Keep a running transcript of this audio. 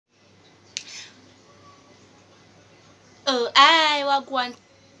Oh, I will go on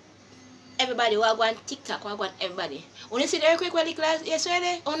everybody, will go on TikTok, will go on everybody. When you see the earthquake when the class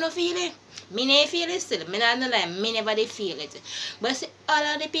yesterday, you no feel it. Me never feel it still. Me not know like me never they feel it. But see, all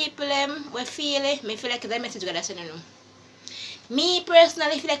of the people will feel it. Me feel like that message God send you. Me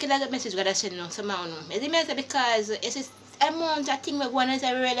personally feel like that message God send you somehow. It's the because it's amount of things we go on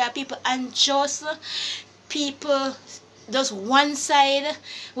everywhere. People unjust, people just one side,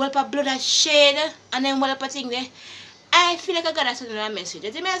 will put blood and shed, and then will put thing there. I feel like God has sent a message.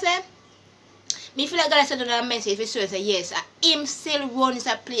 You see me say? Me feel like God has sent a message if you say yes. Him still runs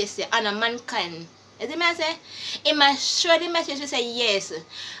a place there and a mankind. You see me say? He must show the message to say yes.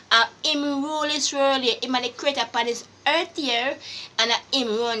 Him rule is really. Him the creator upon this earth here, and him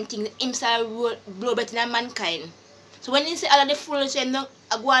run things. Him start rule blow better than mankind. So when you see all of the fools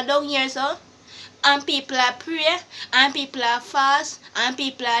going down here, so, and people are pray, and people are fast, and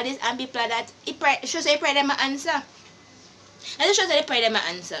people are this, and people are that, it shows they pray them an answer. And it shows they pray them an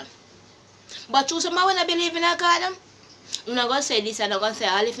answer. But to someone when I believe in a God, you're not going to say this, and not going to say,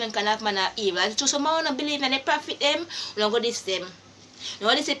 all if them can have man are evil. And to someone when I believe in they profit them, you're not going to diss them. You're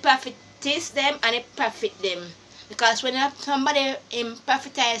going to say profitize them, and they profit them. Because when somebody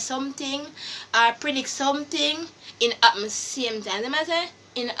prophesize something, or predict something, it happens same time. You say?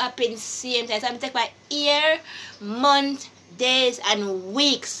 It happens same time. So I take by year, month, days, and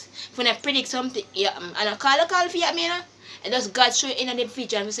weeks. When I predict something, it happen. And I call for you, you know? And just God show you in the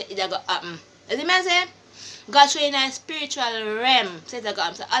future and say it's going to happen. You see what I say? God show you in a spiritual realm. Say it's going to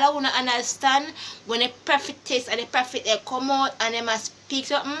happen. So all I want to understand, when the prophetess and the prophet they come out and they must speak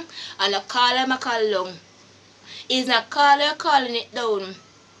something, and I call them, I call long. It's not calling it down.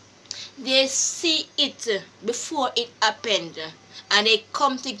 They see it before it happened. And they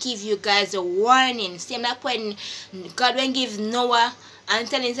come to give you guys a warning. Same like when God when give Noah and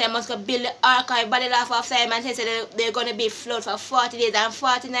telling him must go build the ark, everybody laugh off time and say they're going to be flood for 40 days and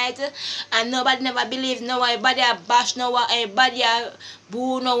 40 nights. And nobody never believed Noah. Everybody bash Noah, everybody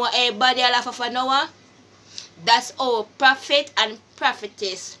boo Noah, everybody laugh off Noah. That's all prophet and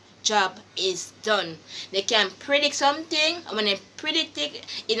prophetess job is done. They can predict something, and when they predict it,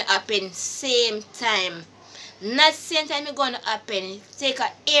 it happen same time. Not same time it's gonna happen. Take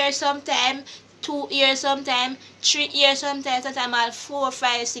a year sometime, 2 years sometime, 3 years sometime, sometimes all 4,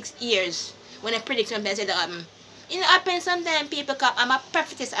 5, 6 years. When I predict something, I say that happen. It happen sometimes people come, I'm a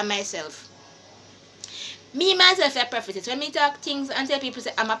prophetess of myself. Me myself a prophetess. When me talk things and tell people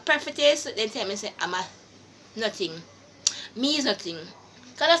say I'm a prophetess, they tell me say I'm a nothing. Me is nothing.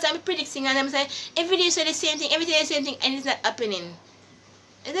 Because after I'm predicting and them say, every day you say the same thing, every day the same thing, and it's not happening.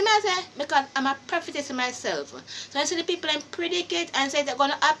 Is it matter? Because I'm a prophetess myself. So I see the people and predict it and say it's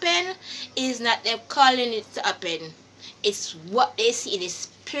going to happen, is not them calling it to happen. It's what they see in the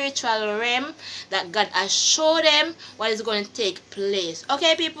spiritual realm that God has shown them what is going to take place.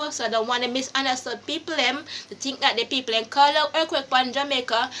 Okay, people? So I don't want to misunderstand people them to think that the people in call out earthquake in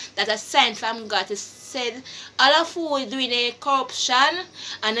Jamaica that a sign from God is said all of who is doing a corruption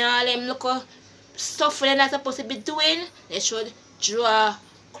and all them look stuff they're not supposed to be doing, they should draw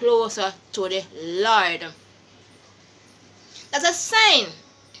closer to the Lord. That's a sign.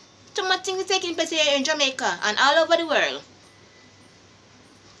 Too much things taking place here in Jamaica and all over the world.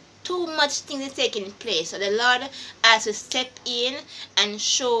 Too much things is taking place. So the Lord has to step in and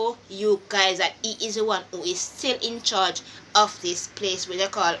show you guys that He is the one who is still in charge of this place which they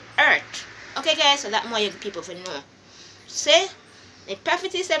call earth. Okay guys, so that more you people for know. See, the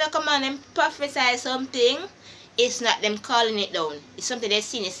prophetess that come on and prophesy something, it's not them calling it down. It's something they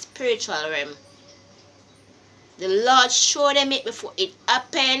see in the spiritual realm. The Lord showed them it before it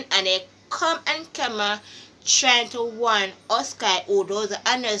happened, and they come and camera trying to warn us guys who doesn't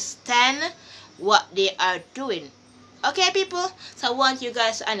understand what they are doing. Okay people, so I want you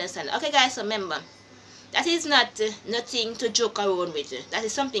guys to understand. Okay guys, so remember, that is not nothing to joke around with. That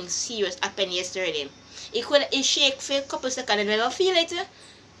is something serious happened yesterday. It shake for a couple seconds and never feel it.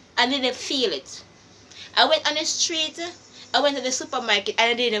 I didn't feel it. I went on the street, I went to the supermarket and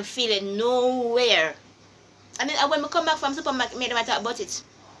I didn't feel it nowhere. And then when I come back from the supermarket, I don't talk about it.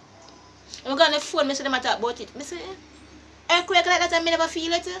 When I go on the phone, I say talk about it. I say, earthquake like that, I never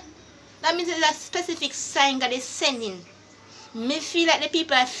feel it. That means it's a specific sign God is sending. Me feel like the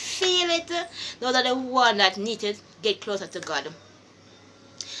people that feel it, those are the ones that need to get closer to God.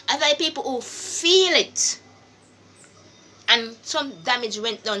 And like people who feel it and some damage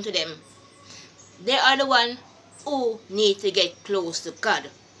went down to them, they are the ones who need to get close to God.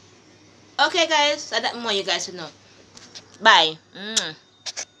 Okay guys, so that more you guys should know. Bye.